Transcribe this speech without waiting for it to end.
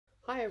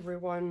Hi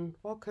everyone,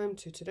 welcome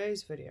to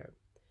today's video.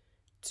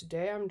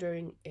 Today I'm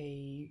doing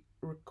a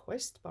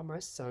request by my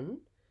son.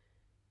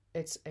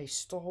 It's a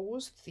Star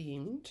Wars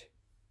themed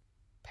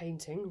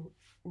painting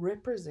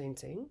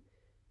representing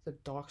the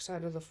dark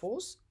side of the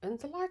Force and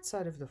the light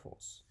side of the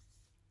Force.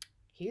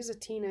 He's a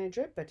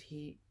teenager, but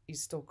he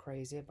is still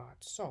crazy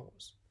about Star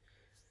Wars.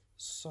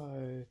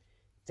 So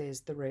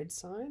there's the red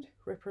side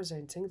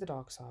representing the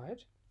dark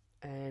side,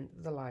 and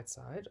the light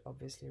side,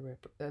 obviously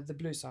the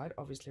blue side,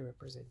 obviously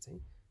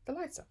representing the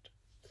light side.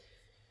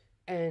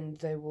 And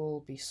they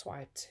will be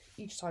swiped,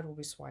 each side will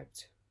be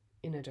swiped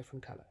in a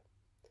different color.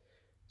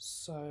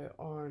 So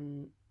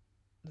on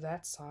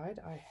that side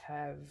I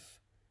have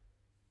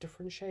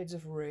different shades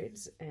of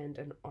reds and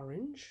an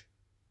orange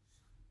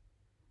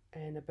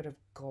and a bit of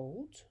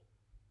gold.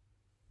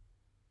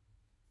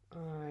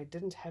 I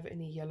didn't have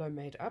any yellow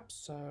made up,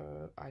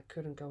 so I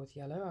couldn't go with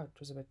yellow. It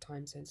was a bit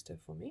time sensitive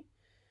for me.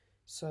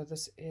 So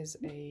this is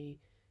a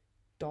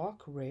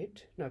dark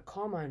red, no,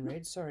 carmine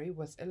red, sorry,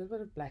 with a little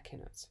bit of black in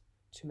it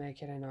to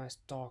make it a nice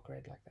dark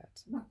red like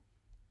that.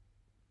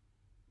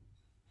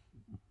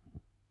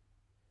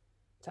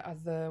 The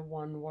other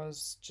one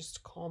was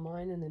just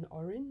carmine and then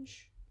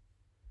orange.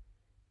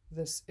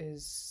 This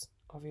is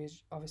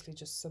obviously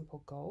just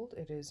simple gold.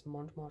 It is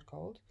Mont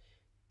gold.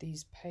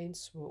 These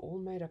paints were all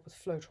made up with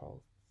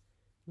Floetrol,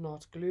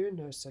 not glue,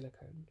 no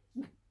silicone.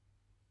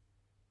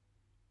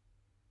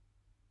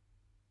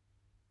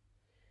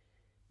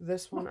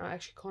 This one, I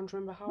actually can't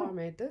remember how I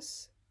made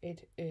this.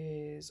 It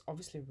is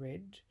obviously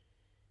red,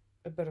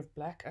 a bit of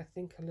black, I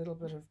think a little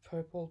bit of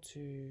purple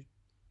to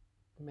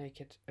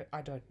make it,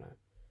 I don't know.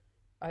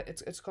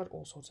 It's got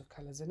all sorts of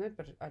colors in it,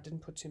 but I didn't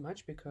put too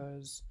much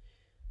because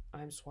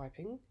I'm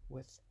swiping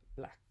with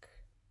black.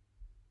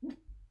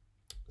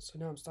 So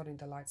now I'm starting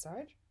the light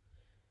side.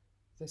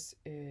 This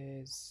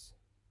is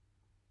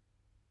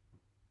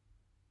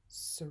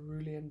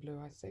Cerulean Blue,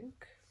 I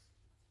think.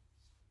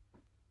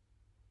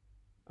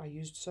 I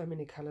used so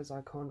many colors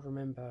I can't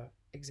remember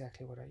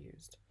exactly what I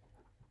used.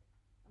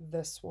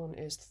 This one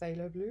is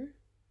Pthalo Blue.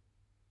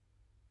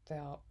 They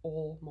are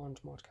all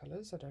Mont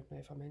colors. I don't know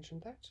if I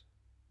mentioned that.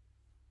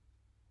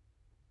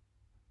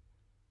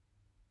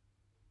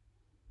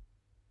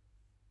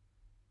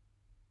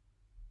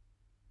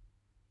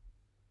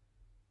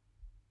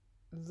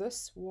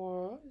 This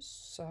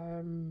was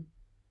a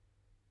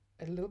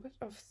little bit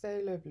of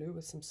Pthalo Blue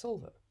with some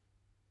silver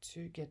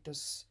to get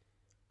this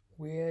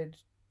weird,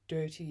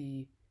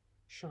 dirty,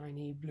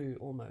 shiny blue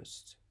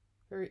almost.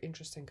 Very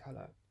interesting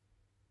color.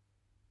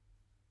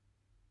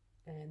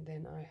 And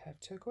then I have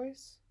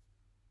turquoise.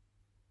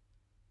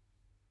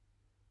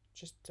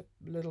 Just a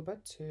little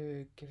bit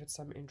to give it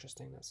some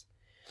interestingness.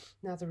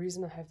 Now the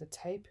reason I have the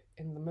tape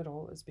in the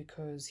middle is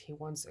because he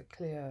wants a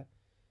clear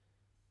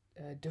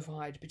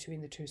divide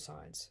between the two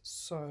sides.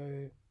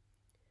 So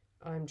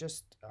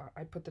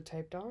I put the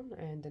tape down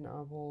and then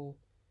I will,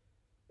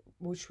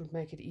 which would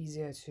make it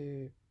easier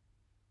to,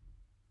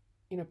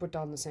 you know, put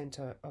down the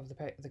center of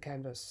the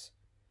canvas,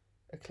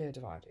 a clear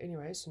divide.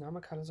 Anyway, so now my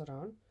colors are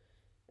down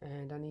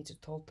and I need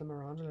to tilt them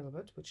around a little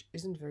bit, which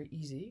isn't very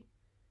easy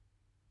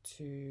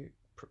to,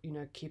 you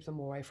know, keep them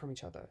away from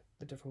each other,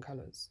 the different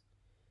colors.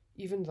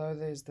 Even though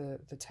there's the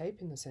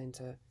tape in the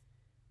center,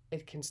 they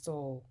can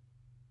still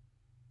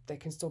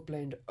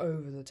blend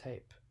over the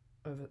tape,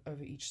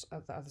 over each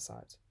the other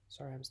side.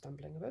 Sorry, I'm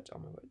stumbling a bit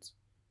on my words.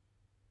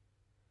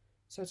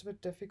 So it's a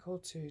bit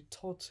difficult to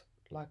tilt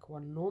like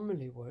one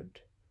normally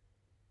would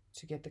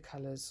to get the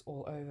colors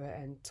all over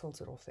and tilt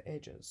it off the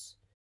edges.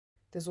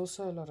 There's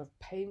also a lot of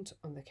paint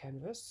on the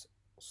canvas,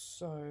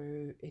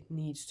 so it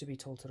needs to be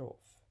tilted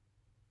off.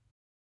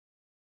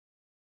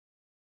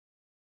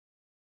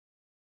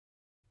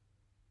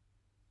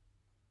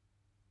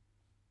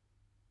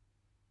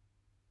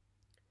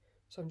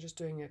 So I'm just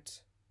doing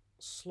it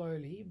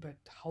slowly, but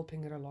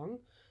helping it along.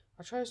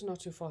 I chose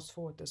not to fast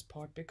forward this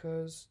part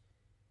because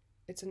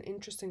it's an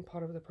interesting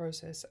part of the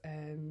process,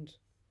 and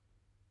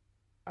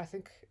I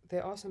think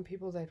there are some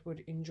people that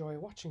would enjoy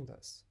watching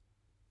this.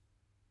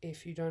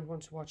 If you don't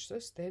want to watch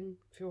this, then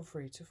feel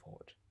free to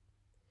forward.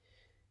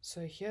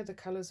 So here the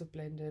colors are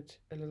blended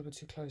a little bit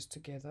too close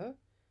together.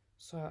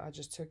 So I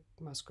just took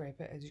my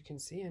scraper, as you can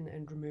see,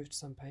 and removed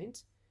some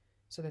paint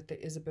so that there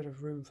is a bit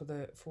of room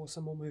for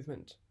some more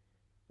movement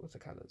with the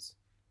colors.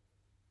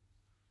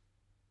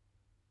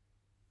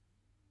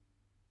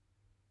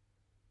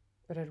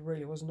 But it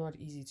really was not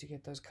easy to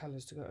get those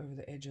colors to go over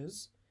the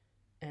edges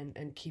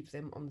and keep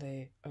them on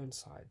their own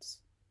sides.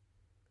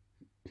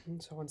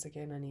 So once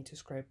again I need to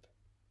scrape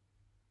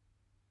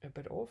a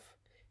bit off.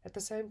 At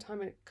the same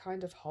time, it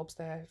kind of helps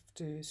that I have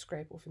to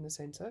scrape off in the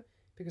center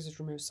because it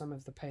removes some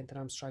of the paint that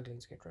I'm struggling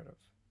to get rid of.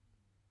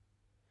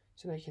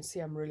 So now you can see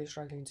I'm really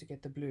struggling to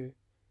get the blue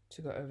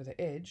to go over the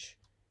edge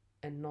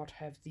and not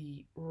have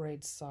the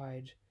red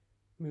side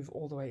move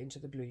all the way into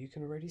the blue. You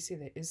can already see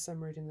there is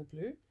some red in the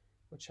blue,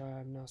 which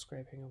I'm now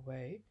scraping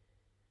away,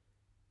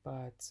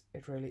 but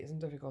it really isn't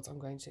difficult. I'm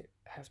going to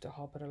have to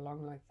hop it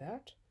along like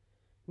that.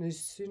 And as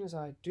soon as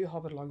I do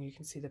hop it along, you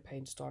can see the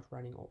paint start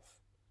running off.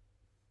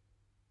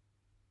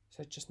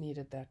 So it just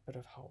needed that bit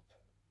of help.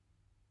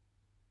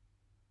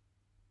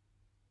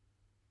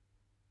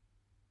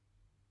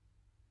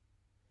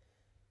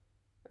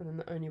 And then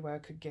the only way I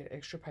could get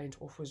extra paint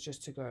off was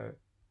just to go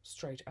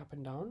straight up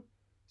and down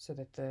so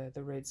that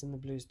the reds and the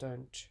blues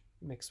don't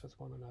mix with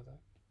one another.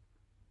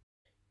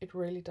 It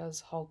really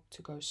does help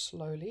to go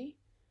slowly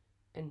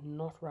and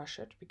not rush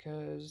it,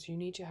 because you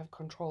need to have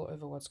control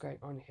over what's going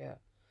on here.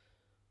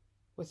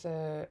 With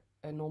a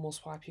normal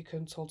swipe you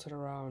can tilt it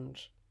around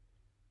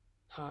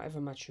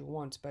however much you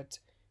want, but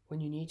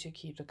when you need to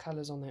keep the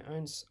colors on their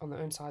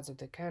own sides of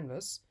the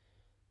canvas,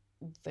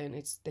 then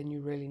you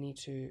really need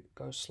to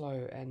go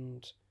slow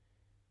and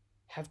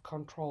have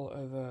control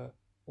over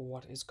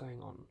what is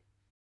going on,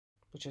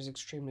 which is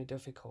extremely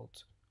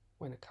difficult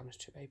when it comes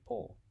to a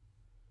pour.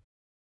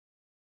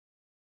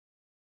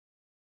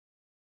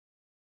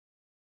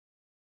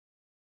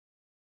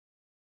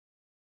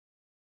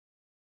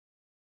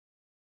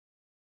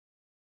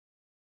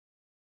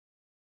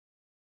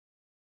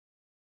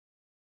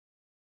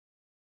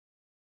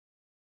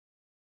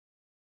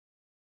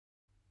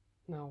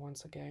 Now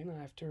once again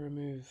I have to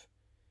remove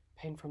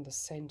paint from the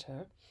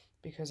center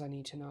because I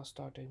need to now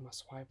start doing my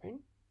swiping,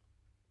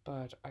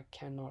 but I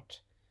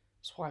cannot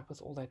swipe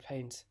with all that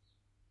paint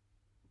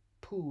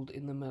pooled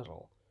in the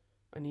middle.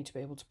 I need to be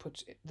able to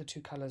put the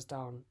two colors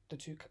down, the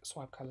two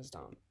swipe colors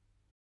down.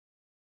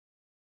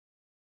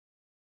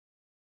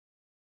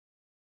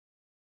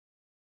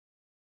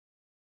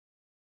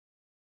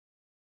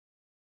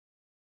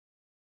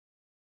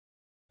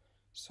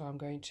 So I'm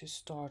going to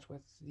start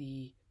with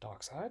the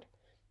dark side,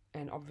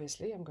 and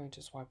obviously I'm going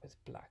to swipe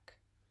with black.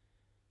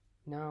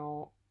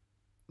 Now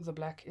the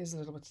black is a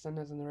little bit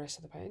thinner than the rest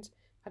of the paint.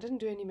 I didn't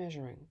do any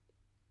measuring.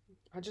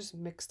 I just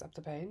mixed up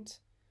the paint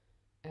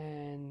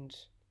and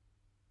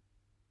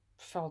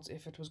felt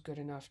if it was good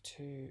enough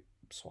to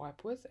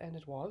swipe with, and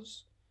it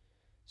was.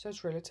 So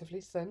it's relatively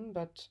thin,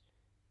 but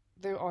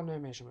there are no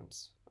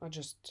measurements. I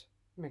just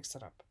mixed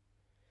it up.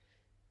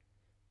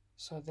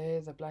 So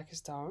there the black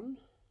is down,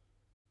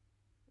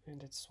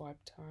 and it's swipe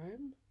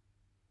time.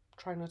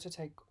 Try not to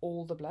take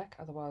all the black,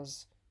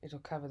 otherwise it'll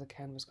cover the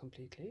canvas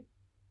completely.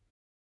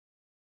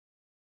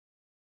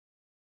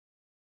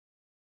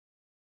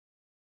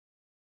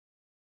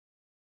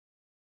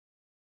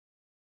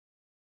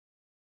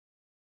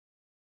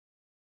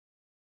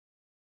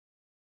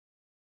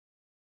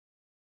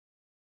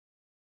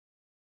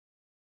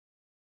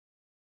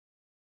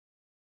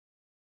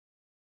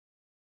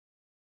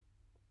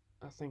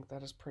 I think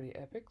that is pretty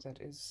epic.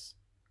 That is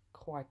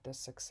quite the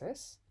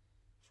success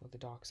for the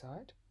dark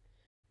side.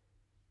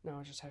 Now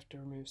I just have to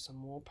remove some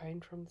more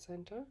paint from the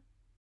center.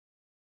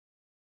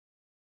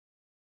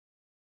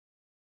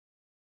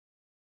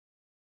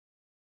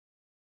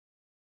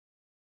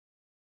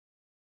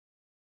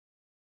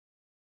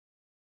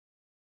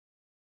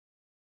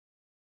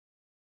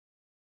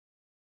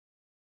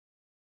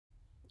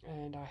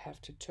 And I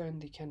have to turn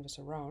the canvas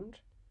around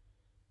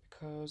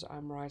because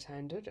I'm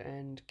right-handed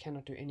and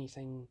cannot do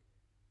anything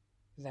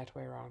that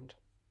way around.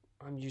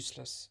 I'm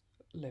useless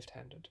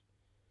left-handed.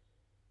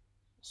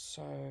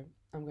 So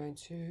I'm going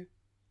to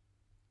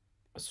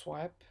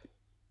swipe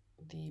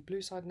the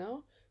blue side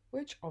now,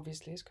 which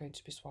obviously is going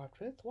to be swiped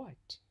with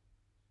white.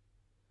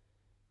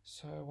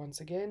 So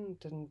once again,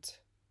 didn't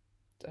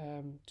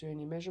do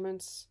any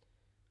measurements.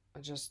 I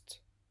just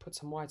put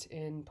some white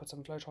in, put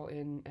some Floetrol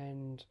in,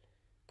 and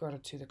got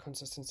it to the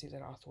consistency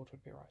that I thought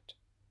would be right.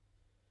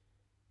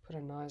 Put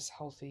a nice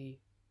healthy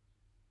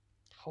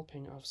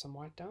helping of some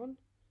white down.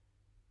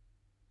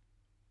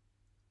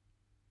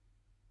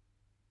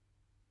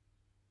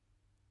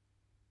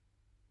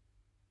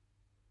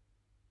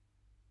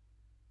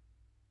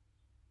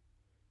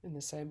 And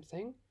the same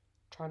thing,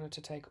 try not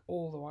to take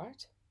all the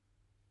white,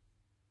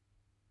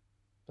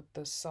 but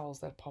the cells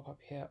that pop up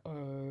here,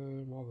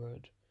 oh my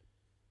word,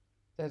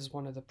 that is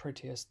one of the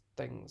prettiest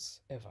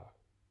things ever.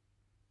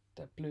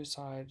 That blue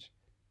side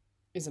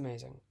is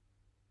amazing.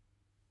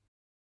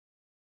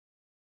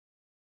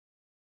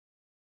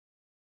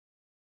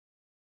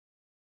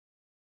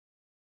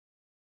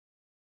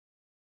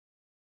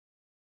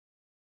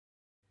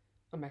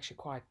 I'm actually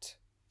quite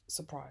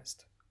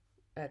surprised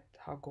at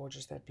how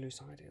gorgeous that blue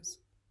side is.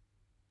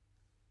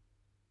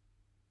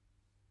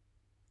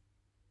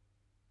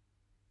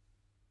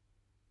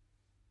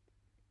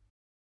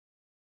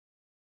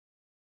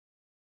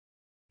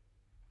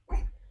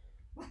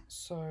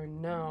 So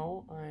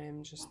now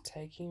I'm just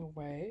taking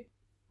away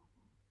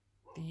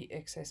the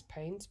excess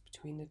paint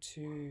between the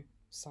two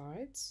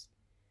sides,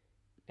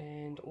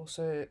 and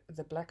also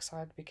the black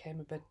side became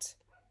a bit,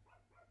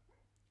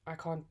 I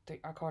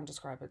can't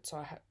describe it.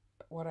 So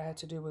what I had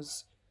to do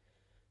was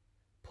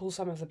pull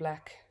some of the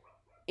black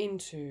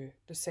into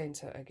the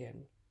center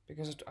again,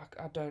 because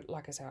I don't,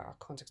 like I say, I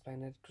can't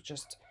explain it. It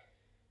just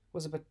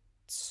was a bit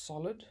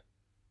solid,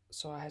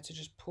 so I had to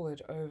just pull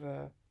it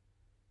over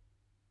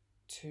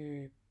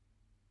to,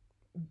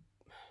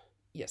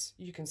 yes,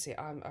 you can see.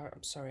 I'm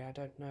sorry, I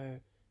don't know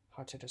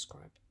how to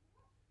describe.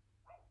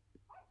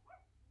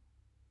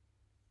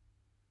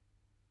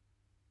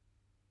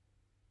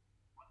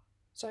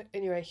 So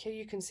anyway, here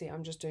you can see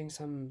I'm just doing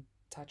some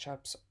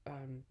touch-ups,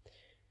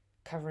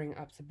 covering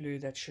up the blue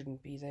that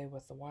shouldn't be there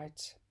with the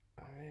white,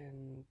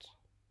 and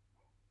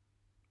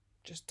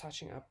just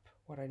touching up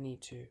what I need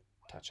to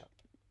touch up.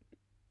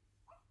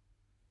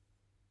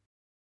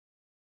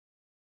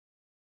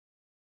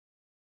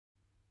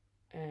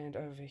 And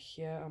over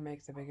here I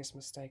make the biggest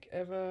mistake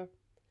ever.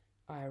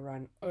 I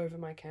run over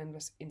my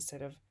canvas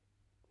instead of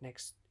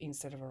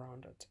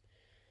around it.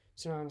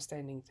 So now I'm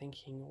standing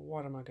thinking,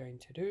 what am I going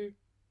to do?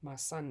 My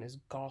son is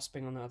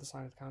gasping on the other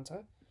side of the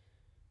counter,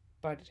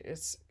 but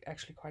it's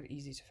actually quite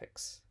easy to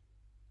fix.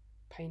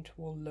 Paint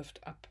will lift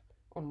up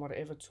on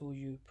whatever tool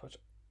you put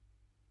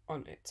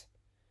on it.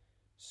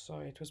 So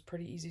it was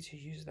pretty easy to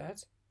use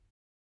that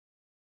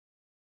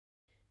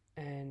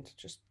and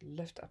just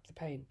lift up the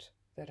paint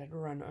that had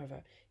run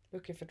over.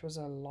 Look, if it was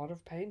a lot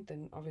of paint,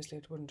 then obviously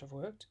it wouldn't have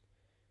worked.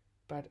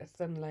 But a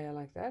thin layer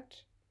like that,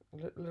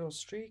 a little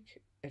streak,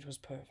 it was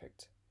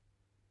perfect.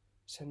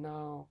 So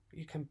now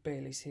you can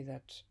barely see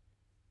that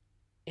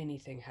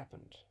anything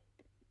happened.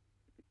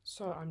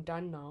 So I'm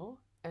done now,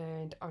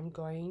 and I'm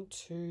going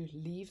to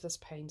leave this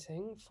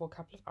painting for a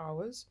couple of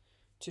hours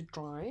to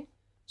dry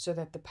so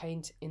that the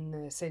paint in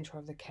the center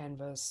of the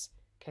canvas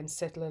can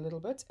settle a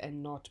little bit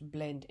and not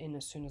blend in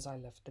as soon as I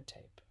lift the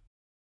tape.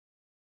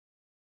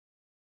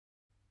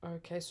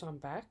 Okay, so I'm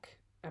back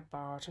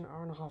about an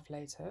hour and a half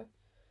later.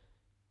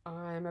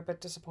 I'm a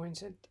bit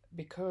disappointed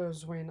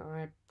because when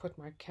I put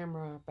my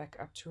camera back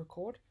up to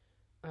record,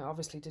 I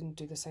obviously didn't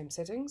do the same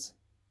settings,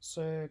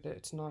 so that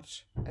it's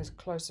not as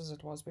close as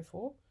it was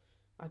before.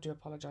 I do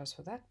apologize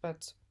for that,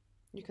 but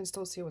you can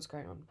still see what's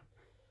going on.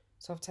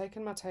 So I've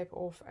taken my tape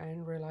off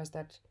and realized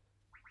that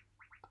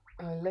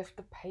I left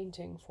the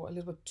painting for a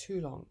little bit too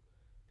long,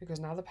 because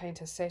now the paint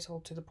has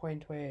settled to the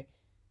point where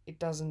it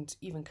doesn't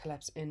even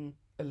collapse in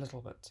a little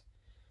bit.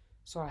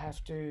 So I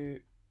have to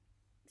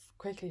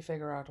quickly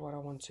figure out what I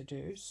want to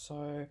do.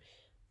 So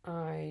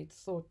I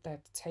thought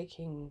that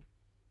taking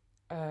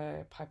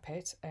a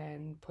pipette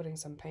and putting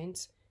some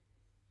paint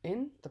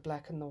in, the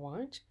black and the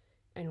white,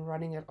 and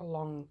running it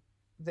along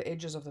the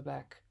edges of the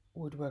black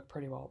would work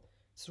pretty well.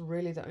 It's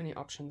really the only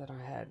option that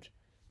I had.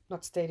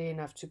 Not steady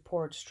enough to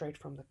pour it straight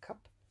from the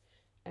cup.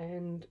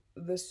 And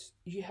this,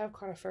 you have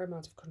quite a fair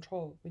amount of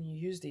control when you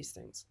use these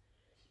things.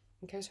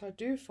 Okay, so I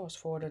do fast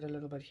forward it a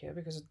little bit here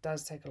because it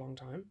does take a long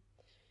time.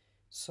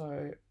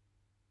 So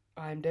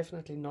I'm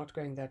definitely not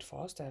going that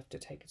fast. I have to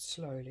take it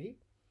slowly,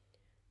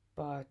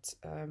 but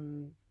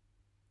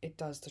it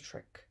does the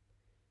trick.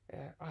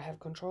 I have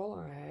control.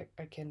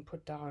 I can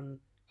put down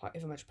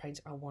however much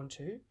paint I want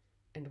to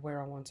and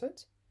where I want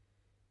it,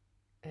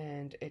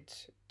 and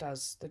it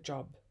does the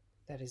job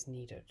that is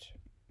needed.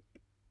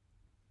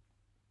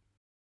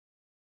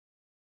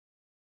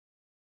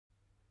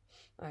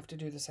 I have to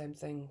do the same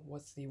thing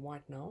with the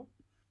white now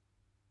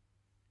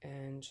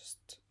and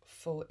just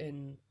fill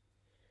in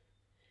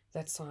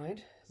that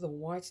side. The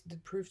white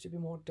did prove to be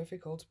more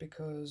difficult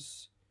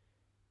because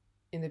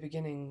in the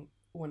beginning,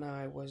 when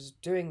I was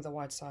doing the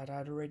white side, I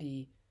had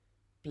already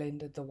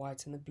blended the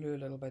white and the blue a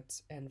little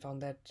bit and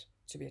found that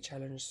to be a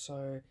challenge.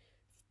 So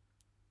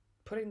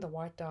putting the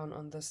white down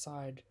on this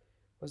side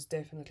was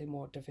definitely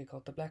more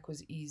difficult. The black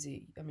was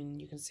easy. I mean,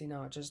 you can see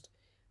now it just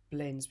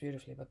blends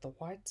beautifully, but the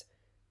white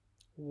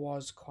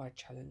was quite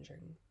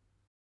challenging.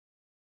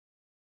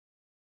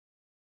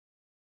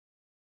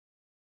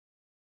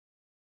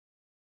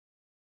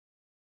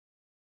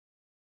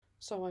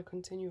 So I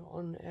continue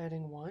on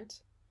adding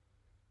white,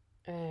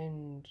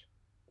 and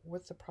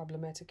with the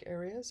problematic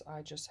areas,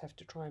 I just have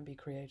to try and be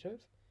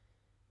creative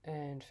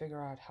and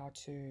figure out how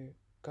to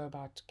go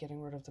about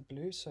getting rid of the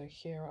blue. So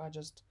here I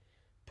just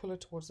pull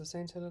it towards the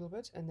center a little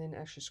bit and then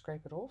actually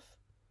scrape it off,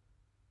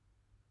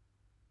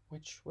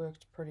 which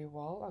worked pretty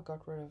well. I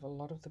got rid of a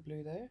lot of the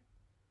blue there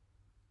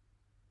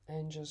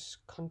and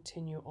just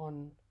continue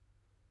on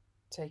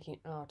taking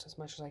out as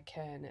much as I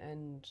can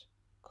and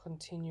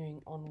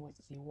continuing on with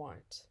the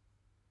white.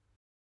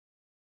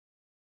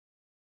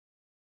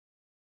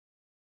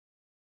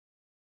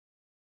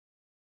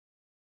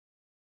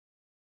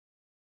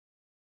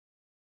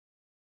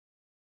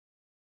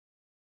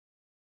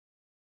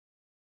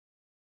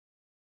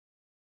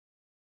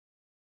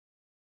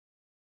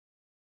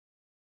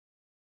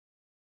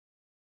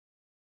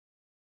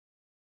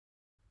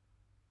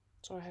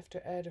 So I have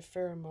to add a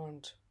fair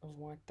amount of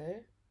white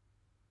there.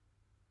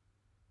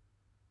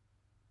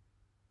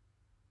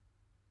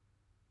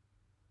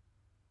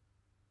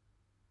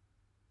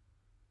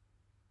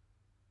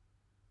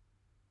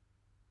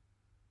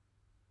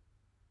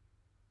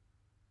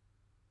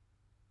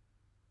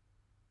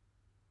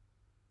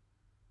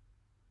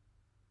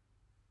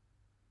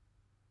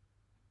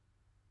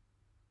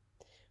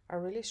 I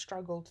really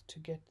struggled to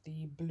get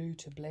the blue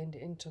to blend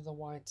into the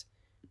white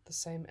the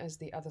same as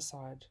the other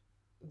side,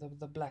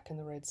 the black and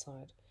the red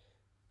side.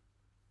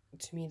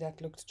 To me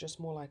that looked just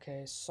more like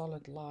a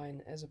solid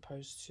line as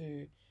opposed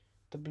to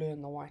the blue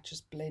and the white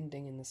just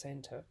blending in the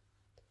center.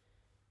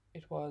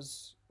 It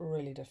was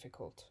really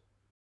difficult.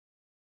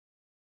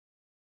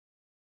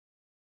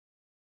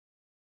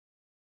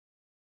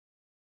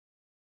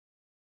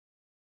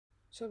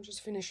 So I'm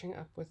just finishing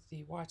up with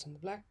the white and the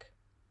black.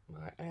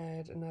 I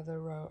add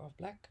another row of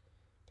black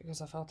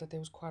because I felt that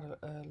there was quite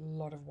a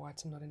lot of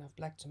white and not enough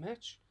black to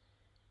match.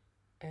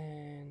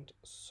 And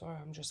so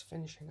I'm just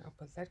finishing up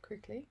with that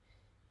quickly.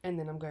 And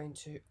then I'm going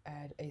to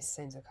add a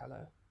center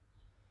color,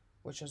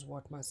 which is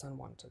what my son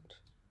wanted.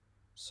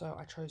 So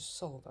I chose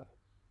silver.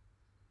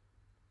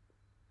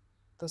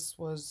 This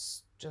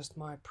was just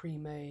my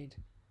pre-made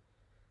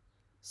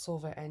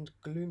silver and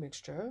glue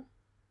mixture.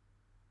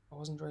 I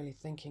wasn't really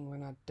thinking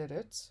when I did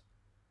it,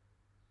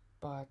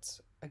 but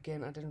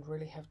again, I didn't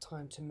really have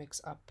time to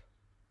mix up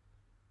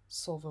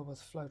silver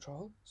with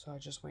Floetrol, so I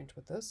just went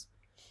with this.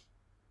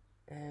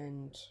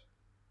 And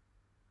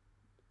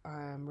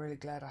I'm really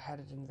glad I had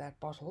it in that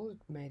bottle.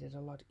 It made it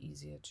a lot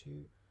easier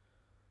to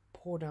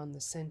pour down the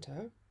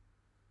center.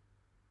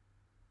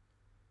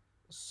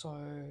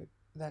 So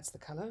that's the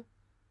color.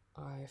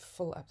 I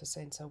fill up the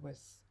center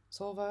with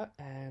silver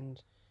and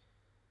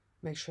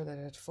make sure that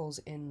it fills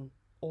in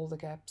all the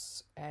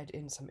gaps, add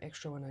in some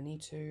extra when I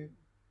need to,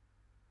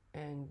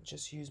 and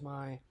just use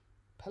my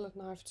palette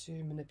knife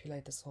to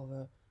manipulate the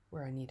silver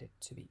where I need it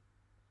to be.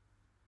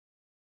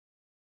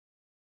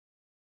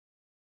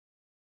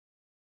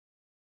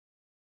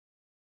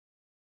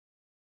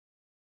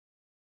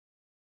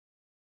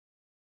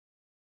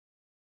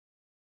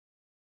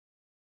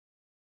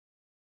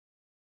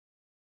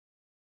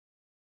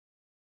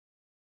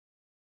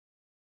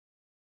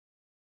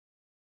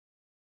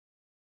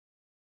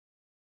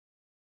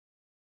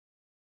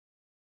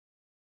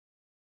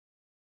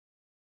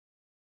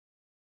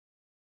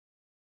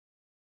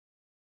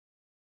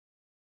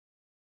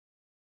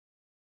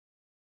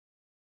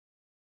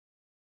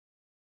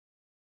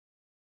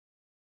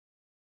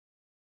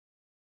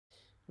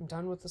 I'm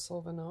done with the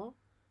silver now.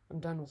 I'm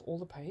done with all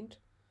the paint.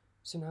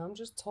 So now I'm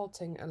just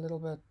tilting a little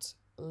bit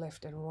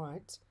left and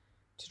right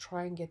to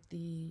try and get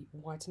the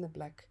white and the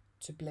black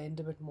to blend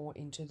a bit more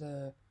into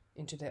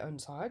their own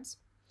sides,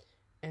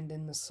 and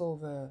then the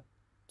silver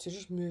to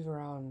just move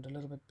around a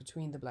little bit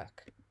between the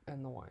black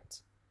and the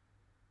white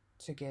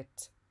to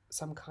get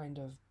some kind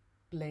of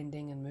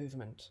blending and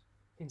movement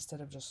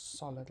instead of just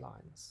solid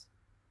lines.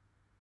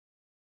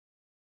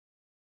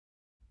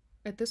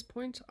 At this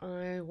point,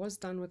 I was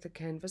done with the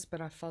canvas, but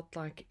I felt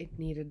like it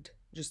needed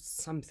just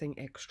something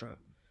extra.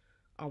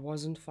 I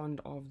wasn't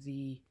fond of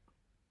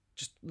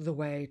just the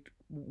way it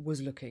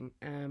was looking.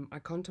 I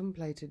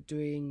contemplated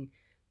doing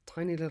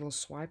tiny little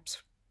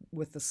swipes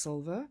with the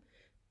silver,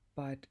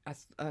 but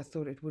I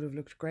thought it would have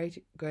looked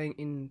great going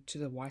into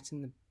the white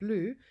and the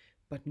blue,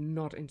 but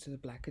not into the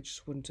black. It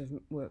just wouldn't have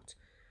worked.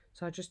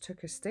 So I just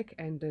took a stick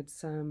and did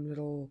some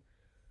little,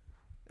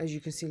 as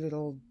you can see,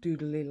 little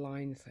doodly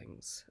line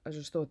things. I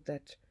just thought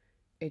that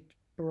it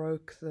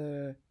broke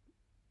the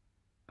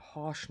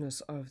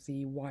harshness of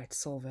the white,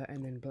 silver,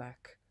 and then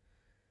black.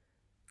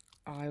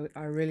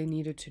 I really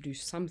needed to do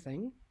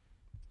something,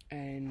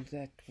 and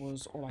that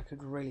was all I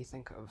could really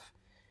think of.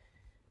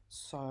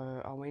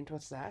 So I went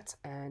with that,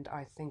 and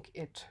I think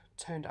it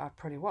turned out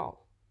pretty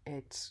well.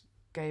 It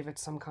gave it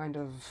some kind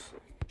of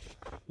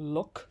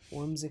look,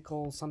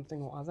 whimsical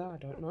something or other, I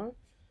don't know.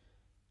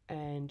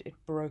 And it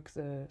broke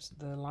the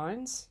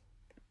lines,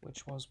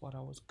 which was what I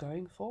was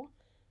going for,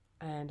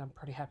 and I'm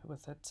pretty happy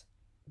with it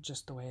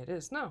just the way it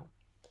is now.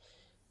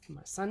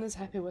 My son is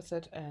happy with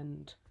it,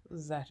 and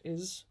that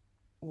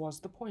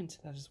was the point.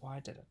 That is why I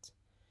did it.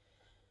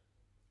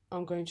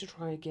 I'm going to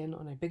try again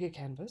on a bigger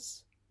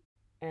canvas,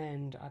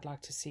 and I'd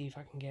like to see if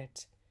I can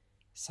get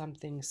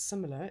something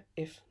similar,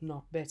 if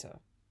not better,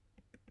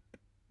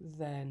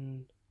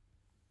 than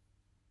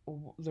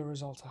the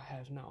result I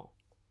have now.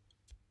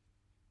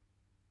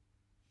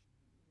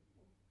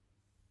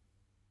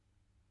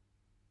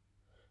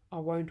 I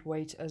won't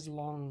wait as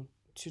long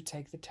to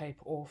take the tape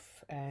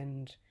off,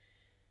 and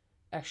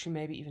actually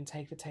maybe even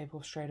take the tape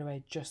off straight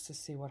away just to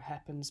see what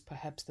happens.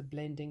 Perhaps the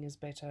blending is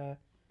better,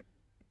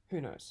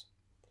 who knows.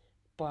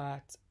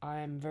 But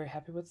I'm very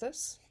happy with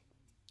this,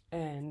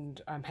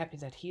 and I'm happy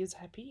that he is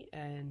happy,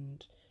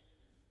 and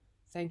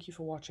thank you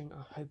for watching.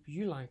 I hope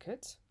you like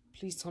it.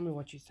 Please tell me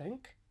what you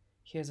think.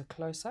 Here's a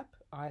close-up.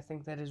 I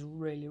think that is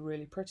really,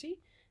 really pretty,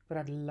 but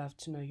I'd love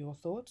to know your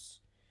thoughts.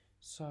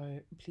 So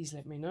please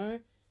let me know.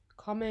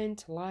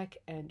 Comment, like,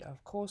 and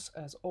of course,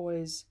 as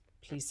always,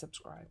 please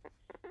subscribe.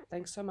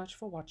 Thanks so much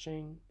for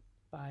watching.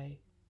 Bye.